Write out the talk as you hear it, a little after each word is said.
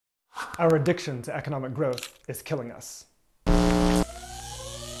Our addiction to economic growth is killing us.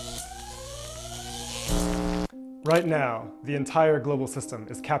 Right now, the entire global system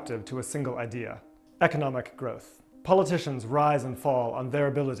is captive to a single idea: economic growth. Politicians rise and fall on their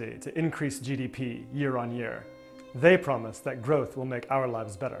ability to increase GDP year on year. They promise that growth will make our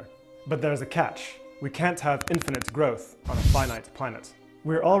lives better. But there's a catch. We can't have infinite growth on a finite planet.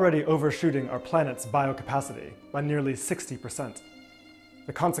 We're already overshooting our planet's biocapacity by nearly 60%.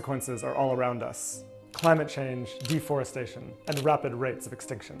 The consequences are all around us: climate change, deforestation, and rapid rates of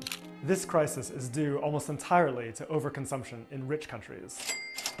extinction. This crisis is due almost entirely to overconsumption in rich countries.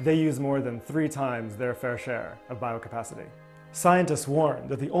 They use more than 3 times their fair share of biocapacity. Scientists warn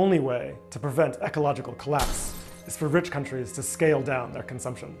that the only way to prevent ecological collapse is for rich countries to scale down their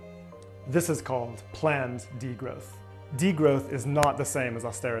consumption. This is called planned degrowth. Degrowth is not the same as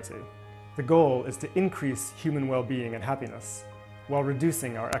austerity. The goal is to increase human well-being and happiness while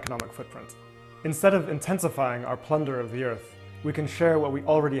reducing our economic footprint. Instead of intensifying our plunder of the earth, we can share what we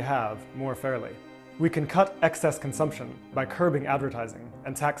already have more fairly. We can cut excess consumption by curbing advertising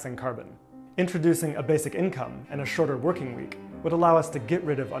and taxing carbon. Introducing a basic income and a shorter working week would allow us to get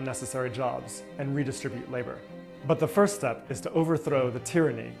rid of unnecessary jobs and redistribute labor. But the first step is to overthrow the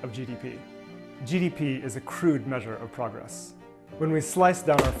tyranny of GDP. GDP is a crude measure of progress. When we slice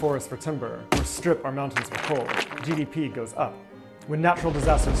down our forests for timber or strip our mountains for coal, GDP goes up. When natural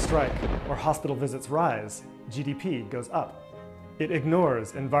disasters strike or hospital visits rise, GDP goes up. It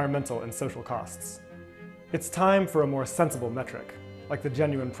ignores environmental and social costs. It's time for a more sensible metric, like the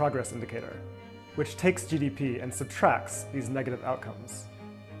genuine progress indicator, which takes GDP and subtracts these negative outcomes.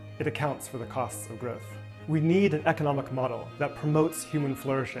 It accounts for the costs of growth. We need an economic model that promotes human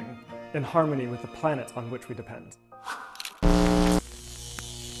flourishing in harmony with the planet on which we depend.